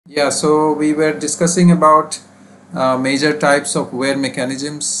Yeah, so we were discussing about major types of wear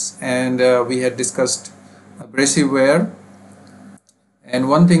mechanisms, and we had discussed abrasive wear. And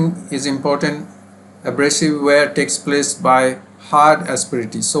one thing is important: abrasive wear takes place by hard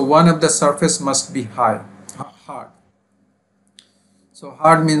asperity. So one of the surface must be hard. So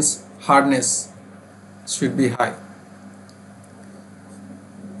hard means hardness should be high.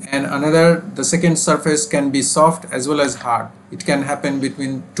 And the second surface can be soft as well as hard. It can happen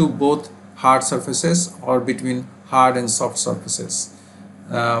between both hard surfaces or between hard and soft surfaces.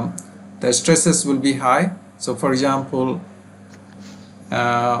 The stresses will be high. So for example,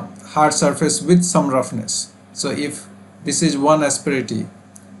 hard surface with some roughness. So if this is one asperity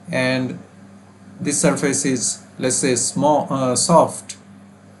and this surface is, let's say, soft,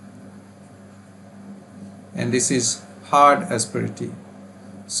 and this is hard asperity,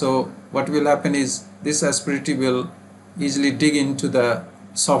 so what will happen is this asperity will easily dig into the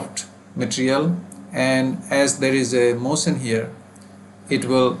soft material, and as there is a motion here, it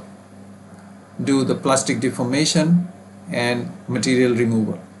will do the plastic deformation and material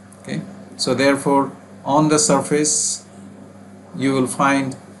removal. Okay, so therefore on the surface you will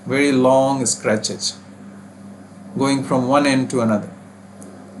find very long scratches going from one end to another,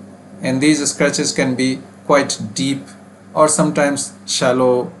 and these scratches can be quite deep or sometimes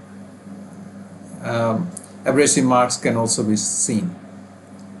shallow. Abrasive marks can also be seen.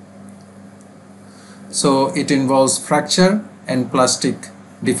 So it involves fracture and plastic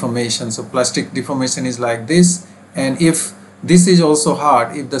deformation. So plastic deformation is like this, and if this is also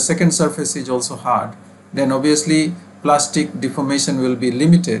hard, if the second surface is also hard, then obviously plastic deformation will be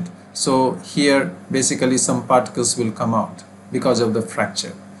limited. So here basically some particles will come out because of the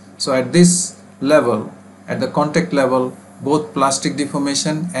fracture. So at this level, at the contact level, both plastic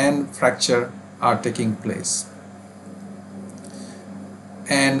deformation and fracture are taking place.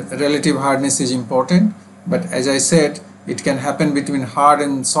 And relative hardness is important, but as I said, it can happen between hard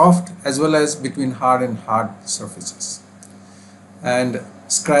and soft as well as between hard and hard surfaces. And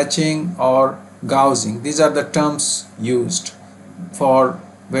scratching or gouging, these are the terms used. For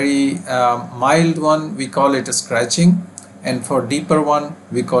very mild one we call it a scratching, and for deeper one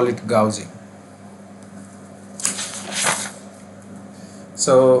we call it gouging.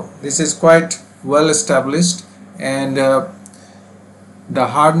 So this is quite well established, and the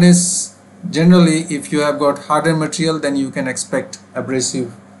hardness, generally if you have got harder material, then you can expect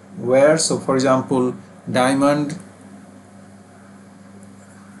abrasive wear. So for example, diamond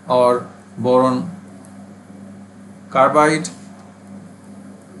or boron carbide,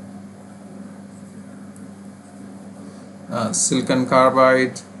 silicon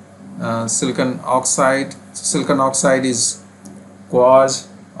carbide, silicon oxide. Silicon oxide is quartz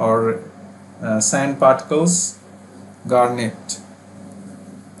or sand particles, garnet.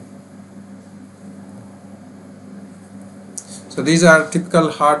 So these are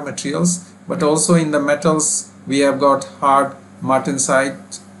typical hard materials, but also in the metals we have got hard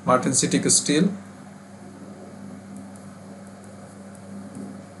martensitic steel.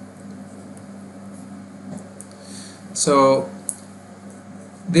 So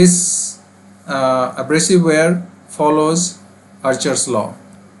this abrasive wear follows Archer's law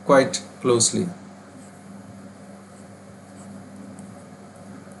quite closely.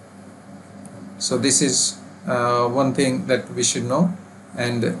 So this is one thing that we should know,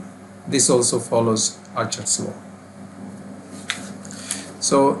 and this also follows Archer's law.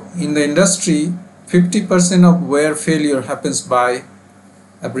 So in the industry, 50% of wear failure happens by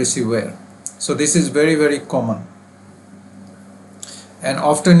abrasive wear. So this is very, very common, and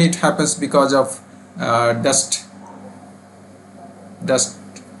often it happens because of dust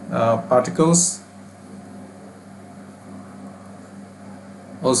particles,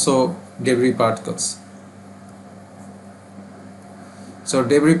 also debris particles. So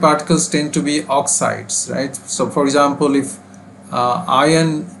debris particles tend to be oxides, right? So for example, if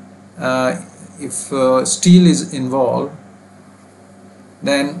steel is involved,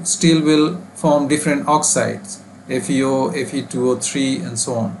 then steel will form different oxides, FeO, Fe2O3 and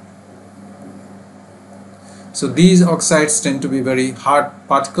so on. So these oxides tend to be very hard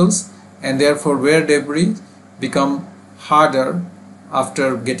particles, and therefore wear debris become harder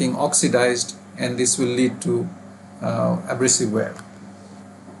after getting oxidized, and this will lead to abrasive wear.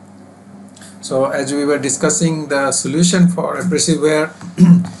 So as we were discussing the solution for abrasive wear,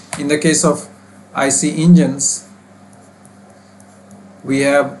 in the case of IC engines, we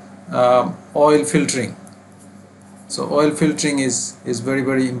have oil filtering. So oil filtering is very,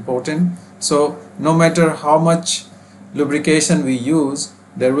 very important. So no matter how much lubrication we use,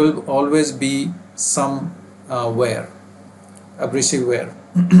 there will always be some wear, abrasive wear.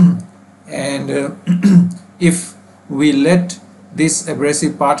 and if we let these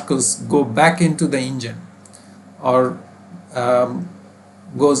abrasive particles go back into the engine or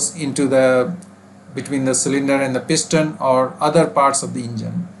goes into the between the cylinder and the piston or other parts of the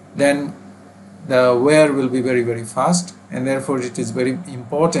engine, then the wear will be very fast, and therefore it is very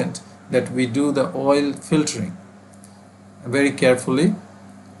important that we do the oil filtering very carefully,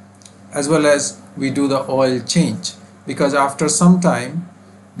 as well as we do the oil change, because after some time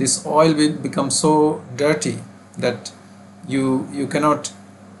this oil will become so dirty that you cannot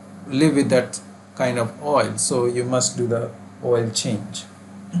live with that kind of oil, so you must do the oil change.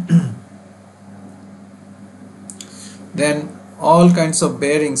 Then all kinds of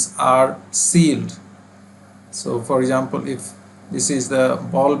bearings are sealed. So for example, if this is the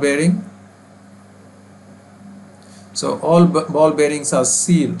ball bearing, so all ball bearings are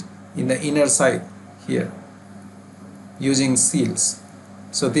sealed in the inner side here using seals.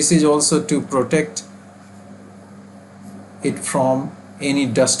 So this is also to protect it from any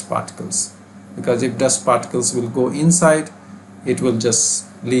dust particles, because if dust particles will go inside, it will just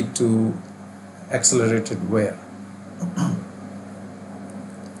lead to accelerated wear.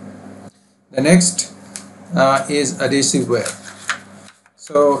 The next is adhesive wear.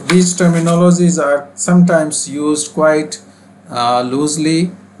 So these terminologies are sometimes used quite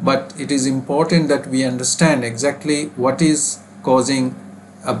loosely, but it is important that we understand exactly what is causing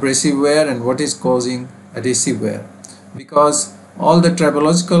abrasive wear and what is causing adhesive wear, because all the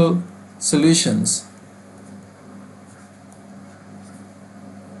tribological solutions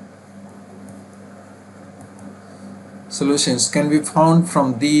can be found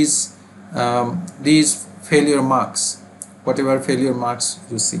from these failure marks, whatever failure marks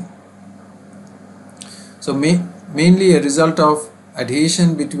you see. So mainly a result of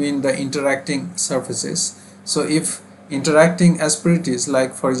adhesion between the interacting surfaces. So if interacting asperities,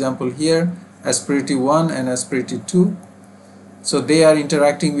 like for example here asperity 1 and asperity 2, so they are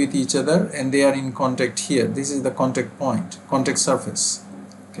interacting with each other and they are in contact here. This is the contact point, contact surface.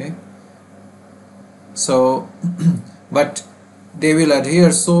 Okay, so but they will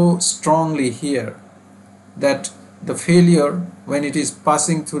adhere so strongly here that the failure, when it is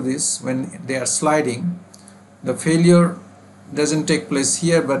passing through this, when they are sliding, the failure doesn't take place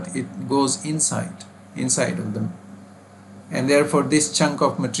here, but it goes inside of them, and therefore this chunk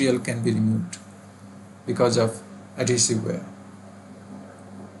of material can be removed because of adhesive wear.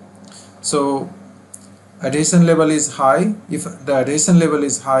 So adhesion level is high. If the adhesion level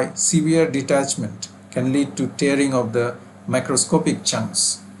is high, severe detachment can lead to tearing of the microscopic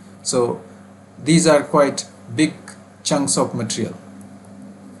chunks. So these are quite big chunks of material.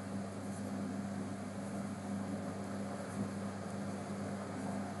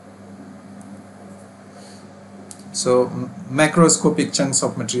 So macroscopic chunks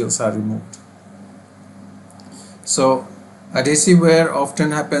of materials are removed. So adhesive wear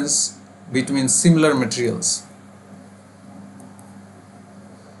often happens between similar materials.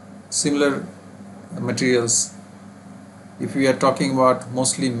 Similar materials, if we are talking about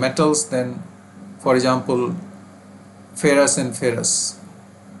mostly metals, then for example ferrous and ferrous.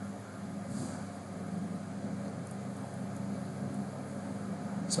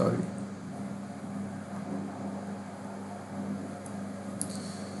 Sorry.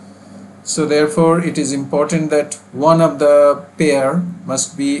 So therefore it is important that one of the pair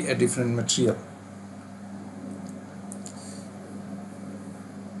must be a different material.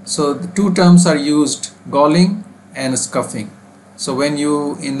 So the two terms are used, galling and scuffing. So when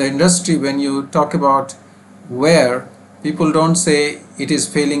you, in the industry, when you talk about wear, people don't say it is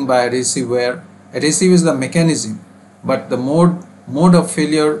failing by adhesive wear. Adhesive is the mechanism, but the mode of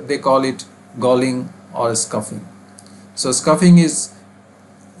failure, they call it galling or scuffing. So scuffing is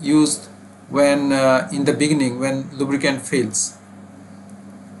used when in the beginning, when lubricant fails.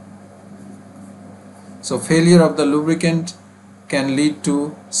 So failure of the lubricant can lead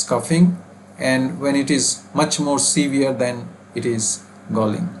to scuffing, and when it is much more severe, then it is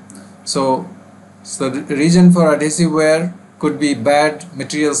galling. So the reason for adhesive wear could be bad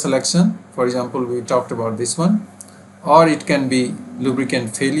material selection. For example, we talked about this one, or it can be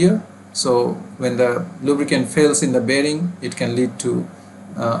lubricant failure. So when the lubricant fails in the bearing, it can lead to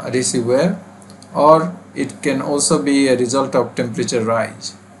adhesive wear, or it can also be a result of temperature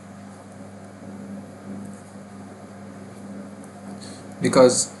rise,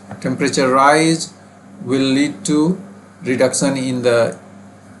 because temperature rise will lead to reduction in the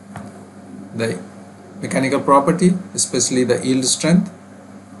mechanical property, especially the yield strength.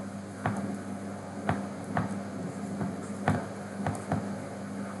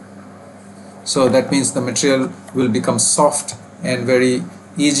 So that means the material will become soft and very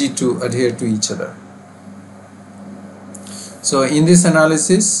easy to adhere to each other. So in this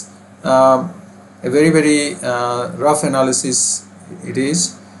analysis, a very rough analysis it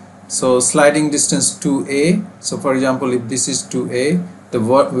is. So sliding distance 2a. So for example, if this is 2a, the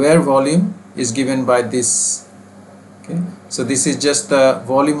wear volume is given by this. Okay, so this is just the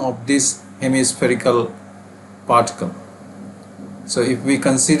volume of this hemispherical particle. So if we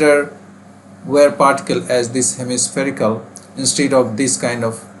consider wear particle as this hemispherical instead of this kind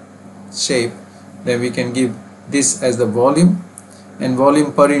of shape, then we can give this as the volume, and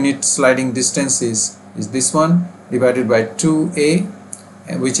volume per unit sliding distance is this one divided by 2a,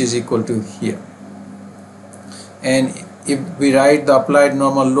 which is equal to here. And if we write the applied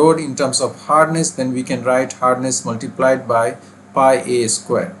normal load in terms of hardness, then we can write hardness multiplied by pi a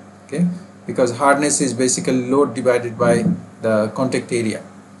square. Okay, because hardness is basically load divided by the contact area,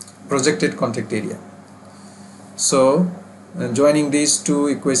 projected contact area. So joining these two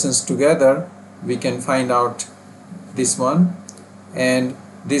equations together, we can find out this one, and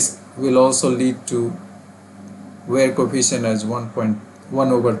this will also lead to wear coefficient as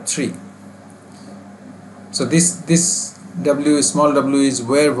 1/3. So this W, small w, is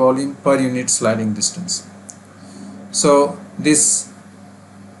wear volume per unit sliding distance. So this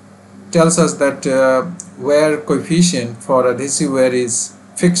tells us that wear coefficient for adhesive wear is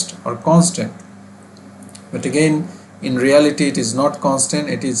fixed or constant, but again in reality it is not constant,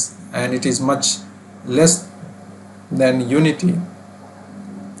 it is much less than unity.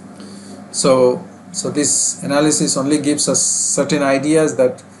 So this analysis only gives us certain ideas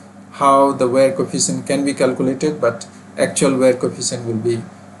that how the wear coefficient can be calculated, but actual wear coefficient will be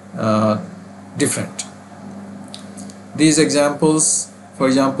different. These examples, for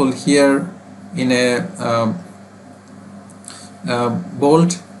example, here in a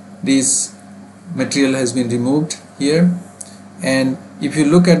bolt, this material has been removed here, and if you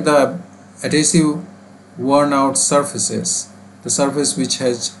look at the adhesive worn out surfaces, the surface which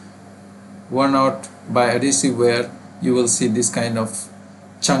has worn out by adhesive wear, you will see this kind of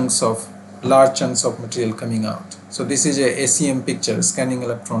large chunks of material coming out. So this is a SEM picture, scanning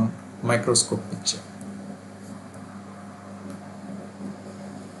electron microscope picture.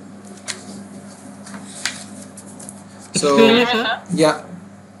 So Excuse me, sir. yeah,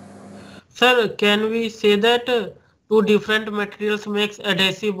 Sir, can we say that two different materials makes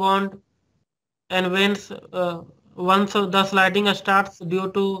adhesive bond, and once the sliding starts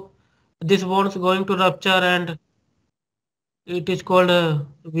due to this bonds going to rupture and it is called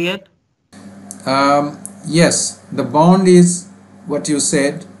wear? yes, the bond is what you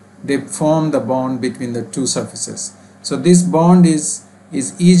said. They form the bond between the two surfaces. So this bond is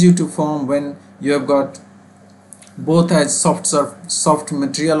easy to form when you have got both as soft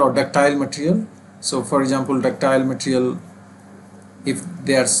material or ductile material. So for example, ductile material, if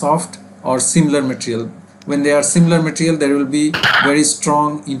they are soft, or similar material. When they are similar material, there will be very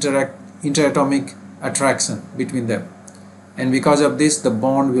strong interatomic attraction between them, and because of this the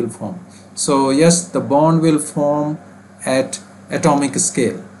bond will form. So yes, the bond will form at atomic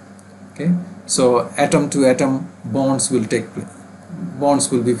scale. Okay, so atom to atom bonds will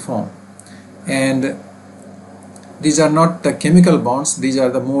be formed, and these are not the chemical bonds, these are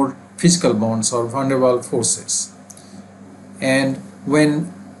the more physical bonds or van der Waals forces. And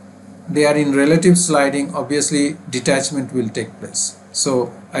when they are in relative sliding, obviously detachment will take place.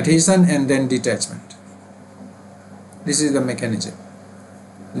 So adhesion and then detachment. This is the mechanism,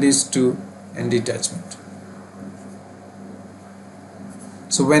 leads to and detachment.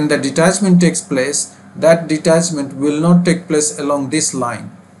 So when the detachment takes place, that detachment will not take place along this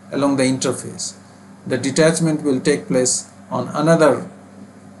line, along the interface. The detachment will take place on another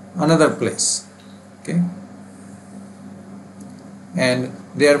place. Okay, and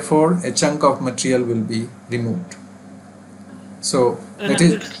therefore a chunk of material will be removed. So And that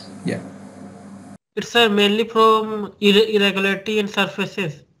is, yeah. it's mainly from irregularity in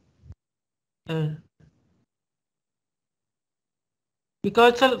surfaces. Uh,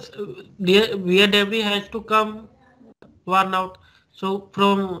 because sir, wear debris has to come worn out. So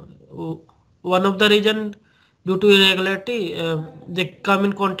from one of the region due to irregularity, they come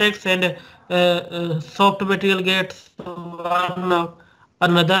in contact and soft material gets worn out.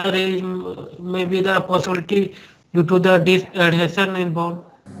 Another is maybe the possibility due to the disadhesion in bond.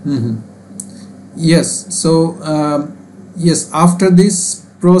 Yes, so yes, after this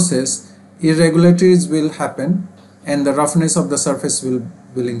process, irregularities will happen and the roughness of the surface will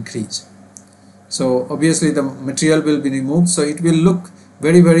increase. So obviously the material will be removed, so it will look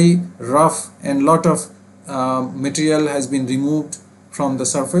very rough, and lot of material has been removed from the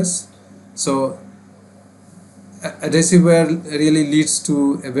surface. So adhesive wear really leads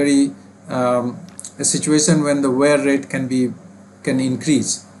to a very a situation when the wear rate can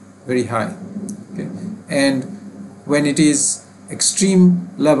increase very high. Okay, and when it is extreme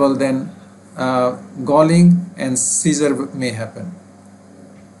level, then galling and seizure may happen.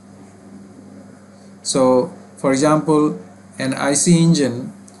 So, for example, an IC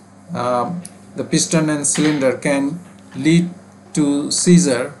engine, the piston and cylinder can lead to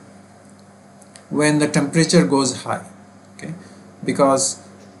seizure when the temperature goes high. Okay, because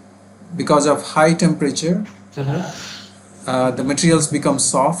of high temperature, the materials become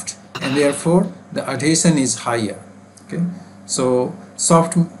soft, and therefore the adhesion is higher. Okay, so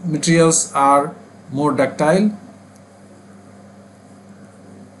soft materials are more ductile.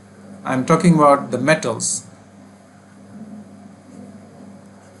 I'm talking about the metals,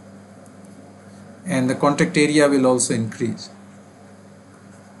 and the contact area will also increase.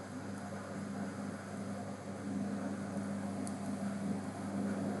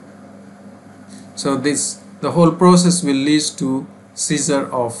 So the whole process will lead to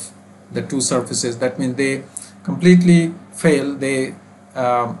seizure of the two surfaces. That means they completely fail, they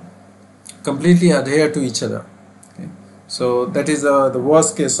completely adhere to each other. Okay. So that is the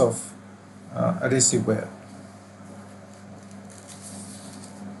worst case of adhesive wear.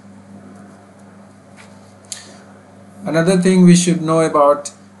 Another thing we should know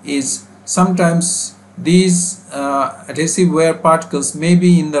about is sometimes these adhesive wear particles may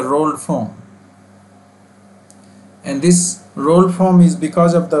be in the rolled form, and this rolled form is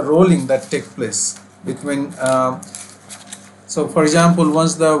because of the rolling that takes place between so for example,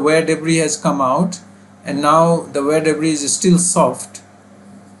 once the wear debris has come out, and now the wear debris is still soft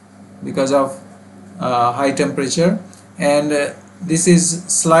because of high temperature, and this is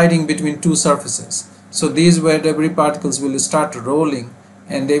sliding between two surfaces. So these wear debris particles will start rolling,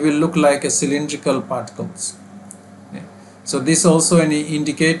 and they will look like a cylindrical particles. Okay. So this also an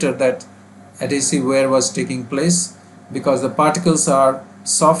indicator that adhesive wear was taking place, because the particles are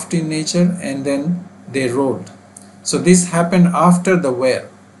soft in nature and then they rolled. So this happened after the wear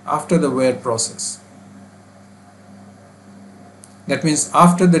process. That means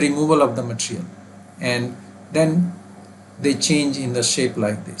after the removal of the material, and then they change in the shape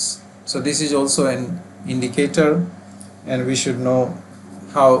like this. So this is also an indicator, and we should know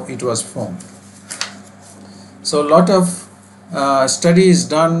how it was formed. So a lot of study is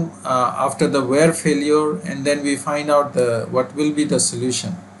done after the wear failure, and then we find out what will be the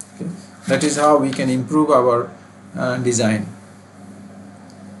solution. Okay. That is how we can improve our design.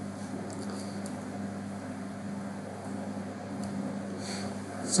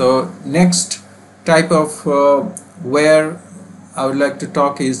 So next type of wear I would like to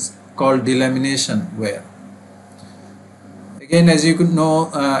talk is called delamination wear. Again, as you could know,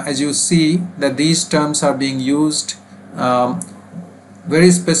 as you see that these terms are being used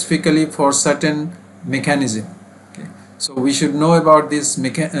very specifically for certain mechanism. Okay. So we should know about this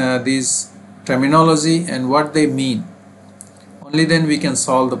terminology and what they mean. Only then we can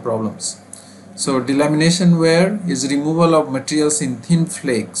solve the problems. So delamination wear is removal of materials in thin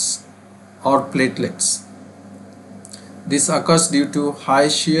flakes or platelets. This occurs due to high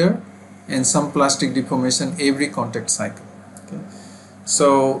shear and some plastic deformation every contact cycle. Okay.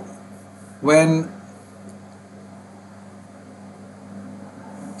 So when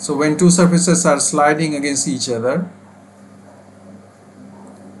two surfaces are sliding against each other,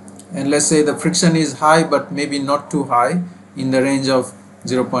 and let's say the friction is high but maybe not too high, in the range of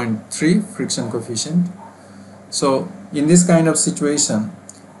 0.3 friction coefficient. So in this kind of situation,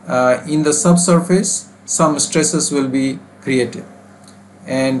 in the subsurface some stresses will be created,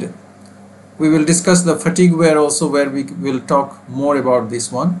 and we will discuss the fatigue wear also, where we will talk more about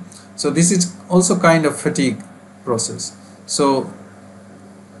this one. So this is also kind of fatigue process. So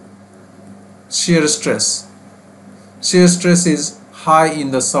shear stress is high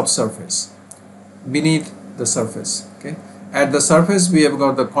in the subsurface, beneath the surface. Okay. At the surface we have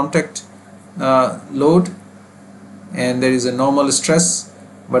got the contact load, and there is a normal stress,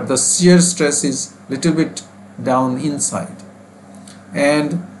 but the shear stress is little bit down inside.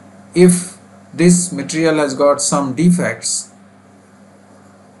 And if this material has got some defects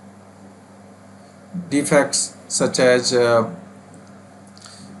such as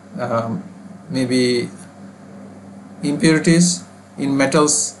maybe impurities in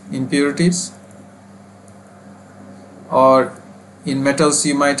metals, or in metals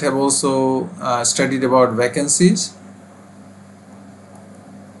you might have also studied about vacancies,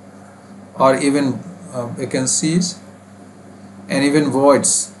 or even vacancies and even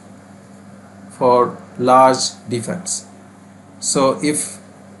voids for large defects. So if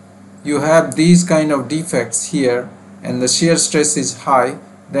you have these kind of defects here and the shear stress is high,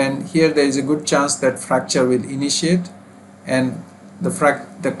 then here there is a good chance that fracture will initiate, and the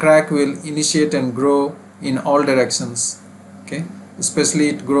crack will initiate and grow in all directions. Okay, especially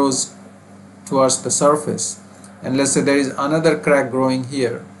it grows towards the surface, and let's say there is another crack growing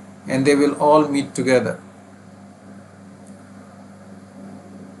here, and they will all meet together.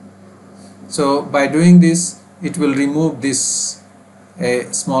 So by doing this, it will remove this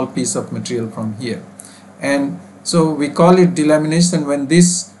a small piece of material from here, and so we call it delamination when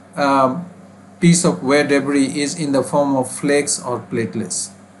this piece of wear debris is in the form of flakes or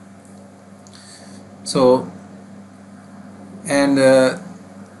platelets. So, and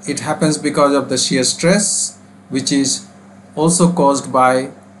it happens because of the shear stress, which is also caused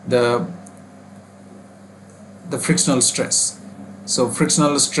by the frictional stress. So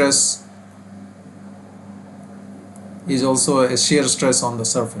frictional stress is also a shear stress on the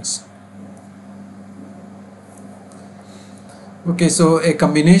surface. Okay, so a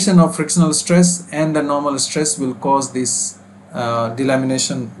combination of frictional stress and the normal stress will cause this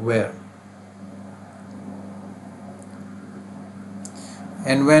delamination wear.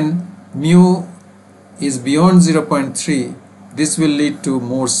 And when mu is beyond 0.3, this will lead to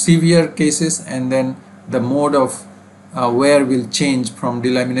more severe cases, and then the mode of wear will change from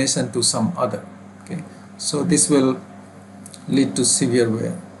delamination to some other. Okay, so this will lead to severe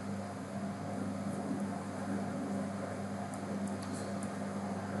wear.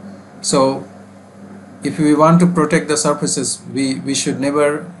 So if we want to protect the surfaces, we should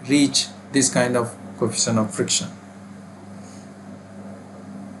never reach this kind of coefficient of friction.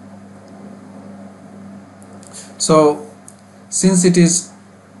 So since it is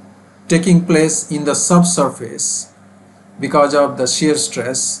taking place in the subsurface because of the shear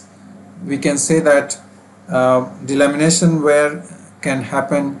stress, we can say that delamination wear can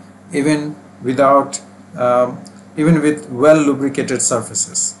happen even without even with well lubricated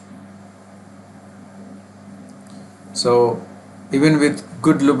surfaces. So even with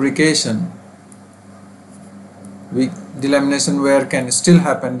good lubrication, delamination wear can still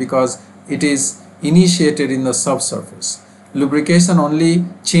happen because it is initiated in the subsurface. Lubrication only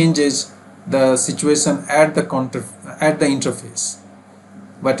changes the situation at the interface,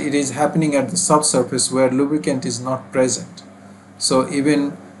 but it is happening at the subsurface where lubricant is not present. So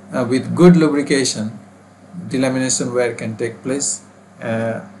even with good lubrication, delamination wear can take place.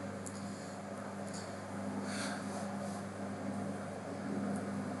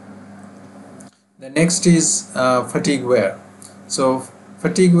 The next is fatigue wear. So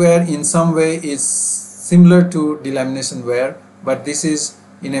fatigue wear in some way is similar to delamination wear, but this is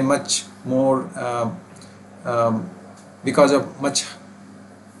in a much more because of much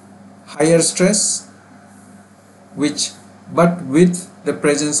higher stress, but with the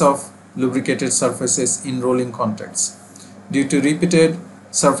presence of lubricated surfaces in rolling contacts due to repeated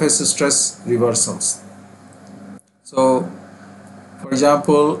surface stress reversals. So for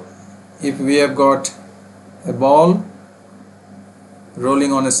example, if we have got a ball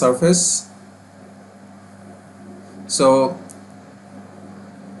rolling on a surface, so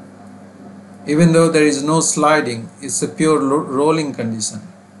even though there is no sliding, it's a pure rolling condition.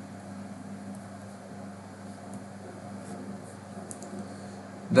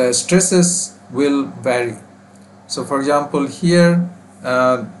 The stresses will vary. So for example, here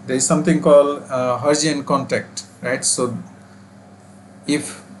there is something called Hertzian contact, right? So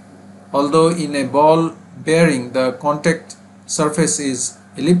if although in a ball bearing the contact surface is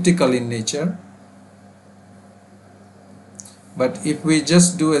elliptical in nature, but if we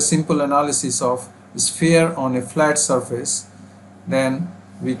just do a simple analysis of sphere on a flat surface, then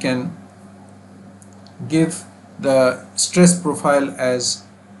we can give the stress profile as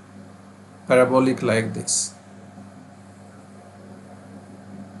parabolic like this.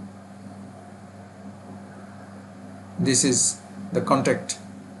 This is the contact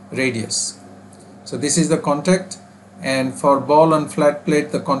radius. So this is the contact, and for ball on flat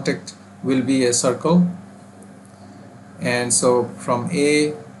plate the contact will be a circle, and so from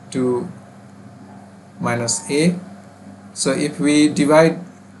A to minus A. So if we divide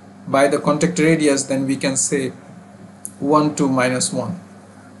by the contact radius, then we can say 1 to minus 1.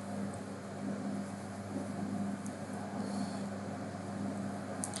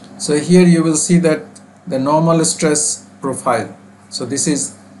 So here you will see that the normal stress profile. So this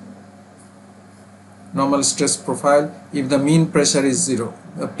is normal stress profile if the mean pressure is 0,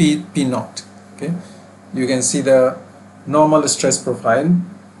 P naught. Okay, you can see the normal stress profile,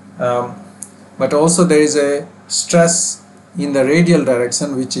 but also there is a stress in the radial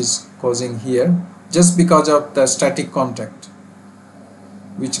direction which is causing here just because of the static contact.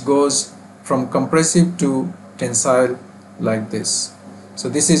 which goes from compressive to tensile like this. So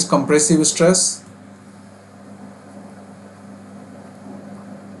this is compressive stress,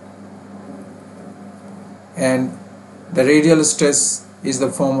 and the radial stress is the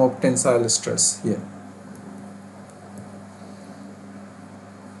form of tensile stress here.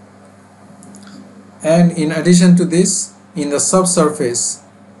 And in addition to this, in the subsurface,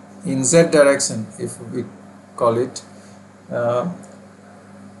 in Z direction, if we call it,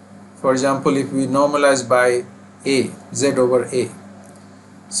 for example, if we normalize by A, Z over A,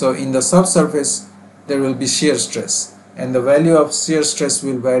 so in the subsurface there will be shear stress, and the value of shear stress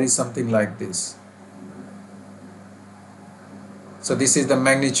will vary something like this. So this is the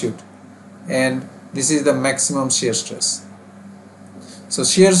magnitude, and this is the maximum shear stress. So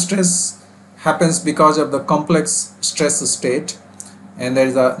shear stress happens because of the complex stress state, and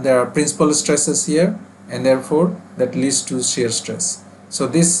there are principal stresses here, and therefore that leads to shear stress. So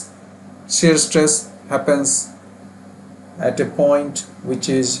this shear stress happens at a point which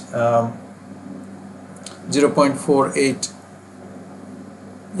is 0.48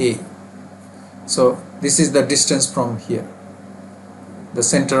 A. So this is the distance from here, the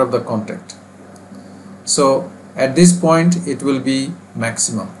center of the contact. So at this point it will be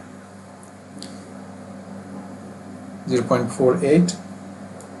maximum 0.48,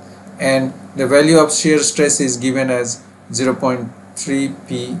 and the value of shear stress is given as 0.3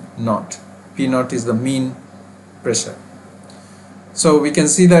 P naught. P naught is the mean pressure. So we can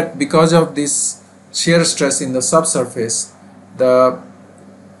see that because of this shear stress in the subsurface, the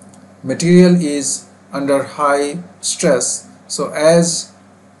material is under high stress. So as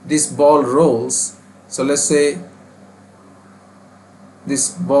this ball rolls, so let's say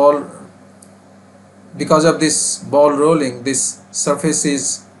this ball, because of this ball rolling, this surface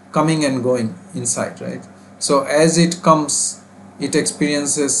is coming and going inside, right? So as it comes, it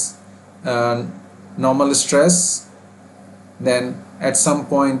experiences normal stress, then at some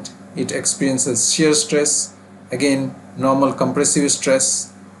point it experiences shear stress, again normal compressive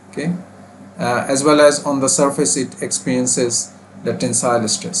stress, okay, as well as on the surface it experiences the tensile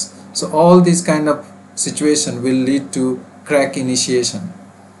stress. So all these kind of situation will lead to crack initiation.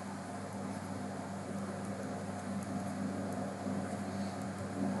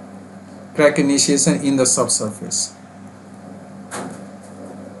 Crack initiation in the subsurface.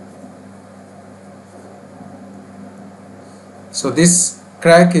 So this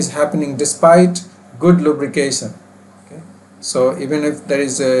crack is happening despite good lubrication. Okay? So even if there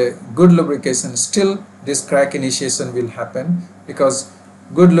is a good lubrication, still this crack initiation will happen, because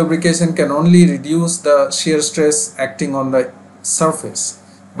good lubrication can only reduce the shear stress acting on the surface,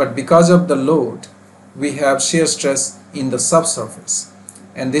 but because of the load we have shear stress in the subsurface,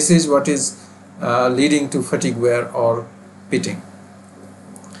 and this is what is leading to fatigue wear or pitting.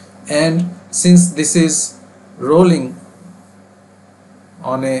 And since this is rolling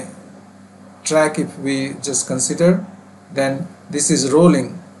on a track, if we just consider, then this is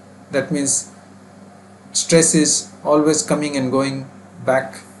rolling, that means stress is always coming and going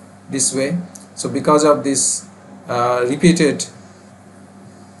back this way. So because of this repeated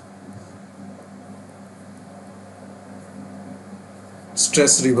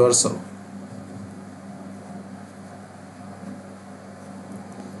stress reversal,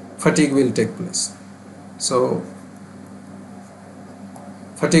 fatigue will take place. So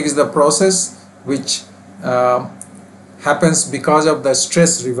fatigue is the process which happens because of the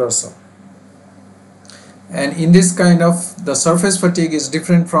stress reversal. And in this kind of, the surface fatigue is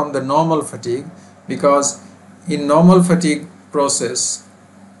different from the normal fatigue, because in normal fatigue process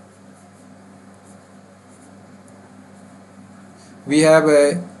we have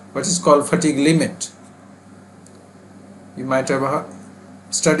a what is called fatigue limit. You might have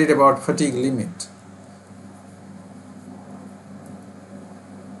studied about fatigue limit.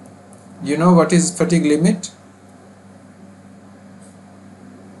 You know what is fatigue limit?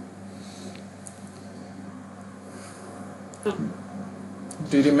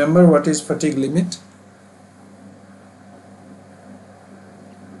 Do you remember what is fatigue limit?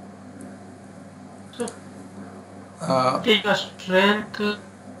 Take a strength.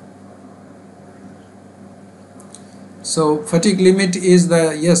 So fatigue limit is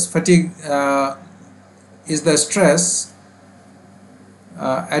the, yes, fatigue is the stress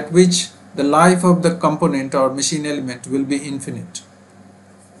at which the life of the component or machine element will be infinite.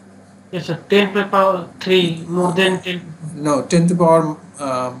 Yes, sir. 10 to the power 3, more than 10. No, 10 to the power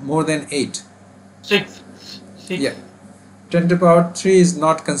more than 8. 6. Yeah. 10 to the power 3 is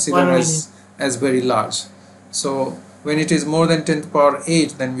not considered as very large. So when it is more than 10 to the power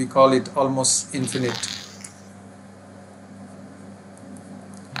 8, then we call it almost infinite.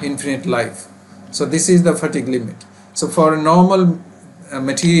 infinite life. So this is the fatigue limit. So for a normal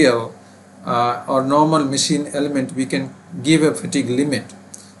material or normal machine element, we can give a fatigue limit.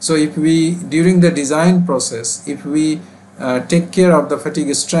 So if we, during the design process, if we take care of the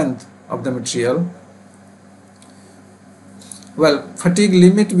fatigue strength of the material, well, fatigue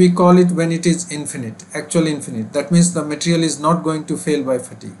limit we call it when it is infinite, actual infinite. That means the material is not going to fail by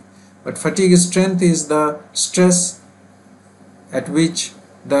fatigue. But fatigue strength is the stress at which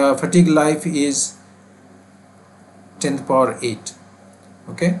the fatigue life is 10 to the power 8.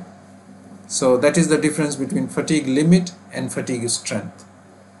 Okay, so that is the difference between fatigue limit and fatigue strength.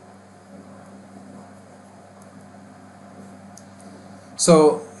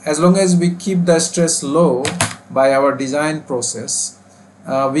 So as long as we keep the stress low by our design process,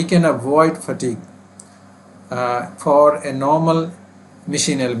 we can avoid fatigue for a normal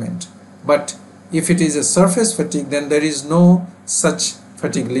machine element. But if it is a surface fatigue, then there is no such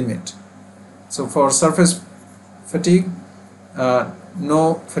fatigue limit. So for surface fatigue,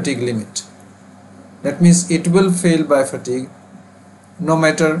 no fatigue limit. That means it will fail by fatigue no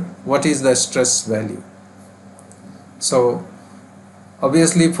matter what is the stress value. So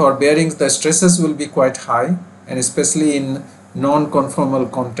obviously for bearings the stresses will be quite high, and especially in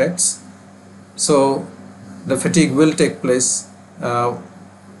non-conformal contacts. So the fatigue will take place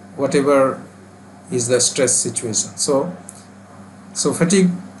whatever is the stress situation. So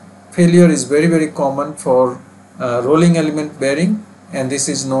fatigue failure is very common for rolling element bearing, and this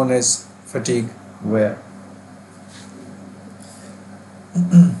is known as fatigue wear.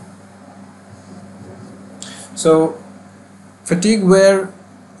 So fatigue wear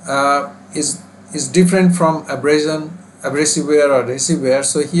is different from abrasive wear or adhesive wear.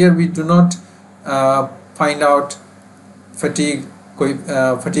 So here we do not find out fatigue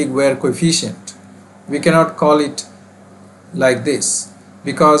wear coefficient. We cannot call it like this,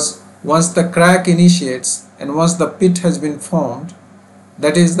 because once the crack initiates and once the pit has been formed,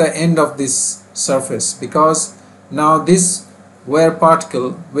 that is the end of this surface, because now this wear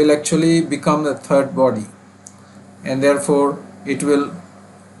particle will actually become the third body, and therefore it will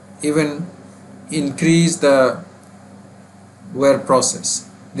even increase the wear process.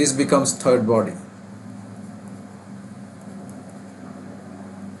 This becomes third body.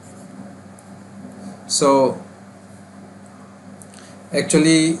 So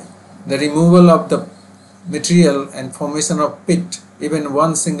actually the removal of the material and formation of pit, even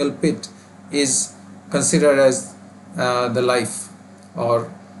one single pit, is considered as the life. Or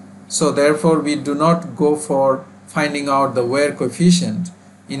so therefore we do not go for finding out the wear coefficient.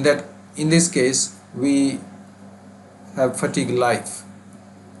 In this case we have fatigue life,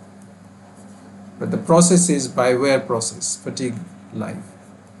 but the process is by wear process, fatigue life.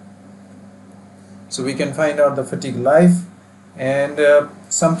 So we can find out the fatigue life, and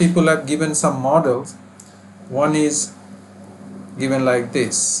some people have given some models. One is given like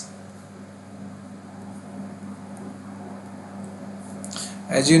this.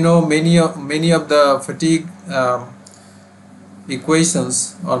 As you know, many of the fatigue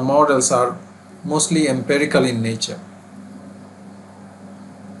equations or models are mostly empirical in nature,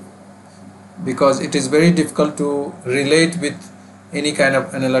 because it is very difficult to relate with any kind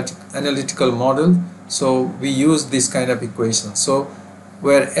of analytical model. So we use this kind of equation. So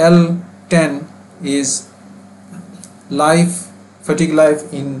where L10 is fatigue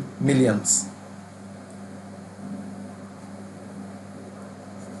life in millions.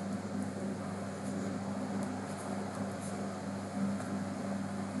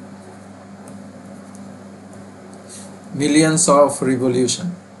 Millions of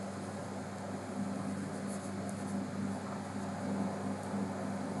revolution.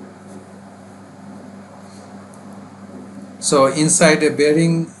 So inside a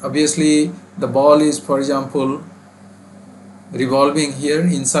bearing, obviously the ball is, for example, revolving here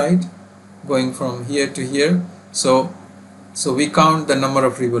inside, going from here to here. So we count the number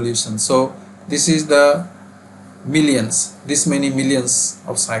of revolutions. So this is the millions, this many millions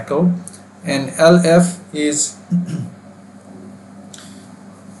of cycle, and LF is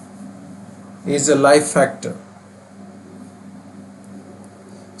a life factor.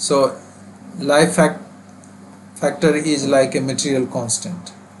 So life factor is like a material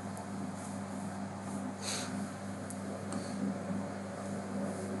constant.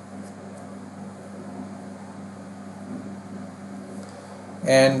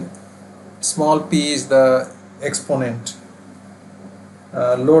 And small p is the exponent,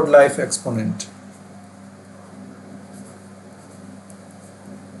 load life exponent.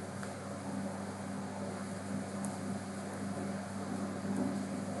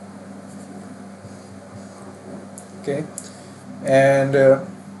 Okay, and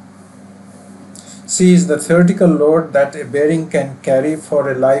C is the theoretical load that a bearing can carry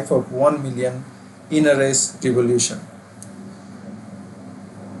for a life of 1 million inner race revolution.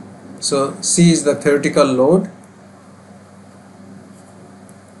 So C is the theoretical load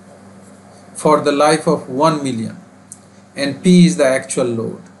for the life of 1 million and P is the actual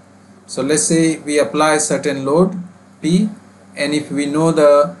load. So let's say we apply a certain load P, and if we know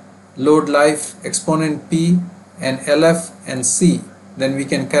the load life exponent P and LF and C, then we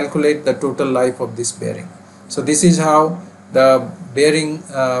can calculate the total life of this bearing. So this is how the bearing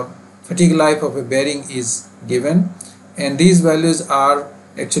fatigue life of a bearing is given, and these values are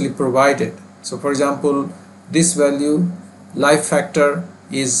actually provided. So for example, this value life factor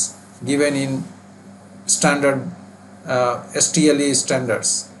is given in standard STLE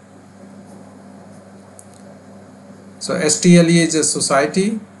standards. So STLE is a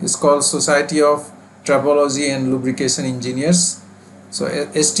society, it's called Society of Tribology and Lubrication Engineers. So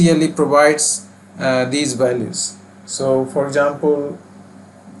STLE provides these values. So for example,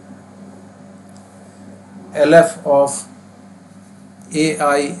 LF of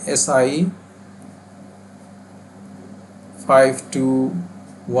AISIE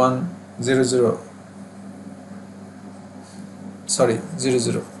 52100, sorry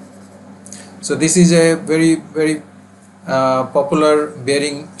 00. So this is a very popular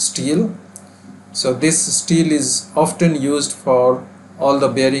bearing steel. So this steel is often used for all the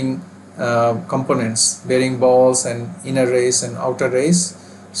bearing components, bearing balls and inner race and outer race.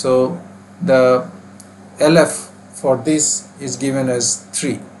 So the LF for this is given as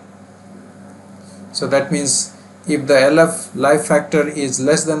 3. So that means if the LF life factor is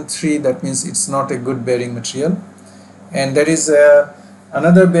less than 3, that means it's not a good bearing material. And there is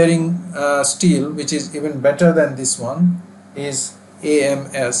another bearing steel which is even better than this one, is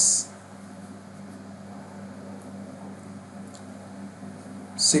AMS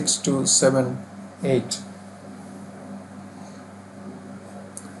 6278.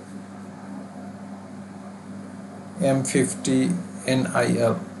 M50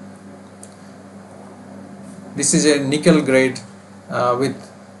 NIL. This is a nickel grade with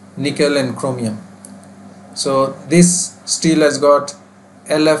nickel and chromium. So this steel has got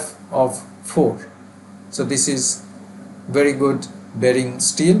LF of 4. So this is very good bearing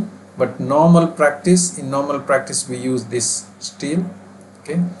steel, but in normal practice we use this steel.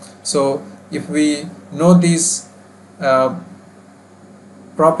 Okay, so if we know these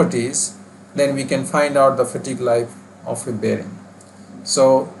properties, then we can find out the fatigue life of a bearing.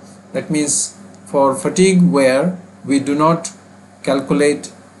 So that means for fatigue wear, we do not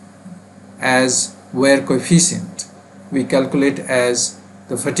calculate as wear coefficient, we calculate as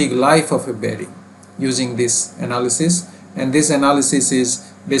the fatigue life of a bearing using this analysis, and this analysis is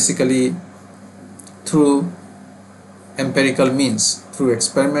basically through empirical means, through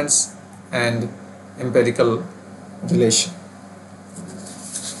experiments and empirical relation.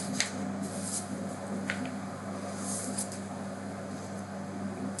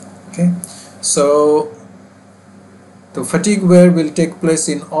 Okay, so the fatigue wear will take place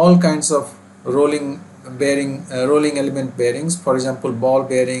in all kinds of rolling bearing, rolling element bearings, for example ball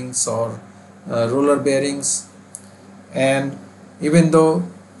bearings or roller bearings. And even though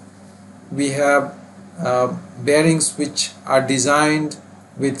we have bearings which are designed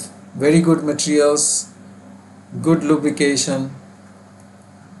with very good materials, good lubrication,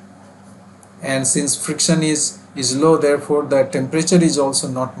 and since friction is low, therefore the temperature is also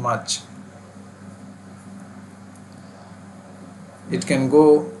not much. It can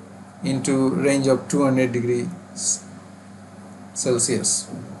go into range of 200 degrees Celsius.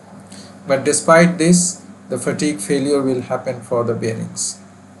 But despite this, the fatigue failure will happen for the bearings.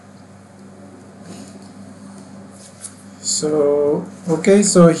 So okay,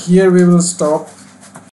 so here we will stop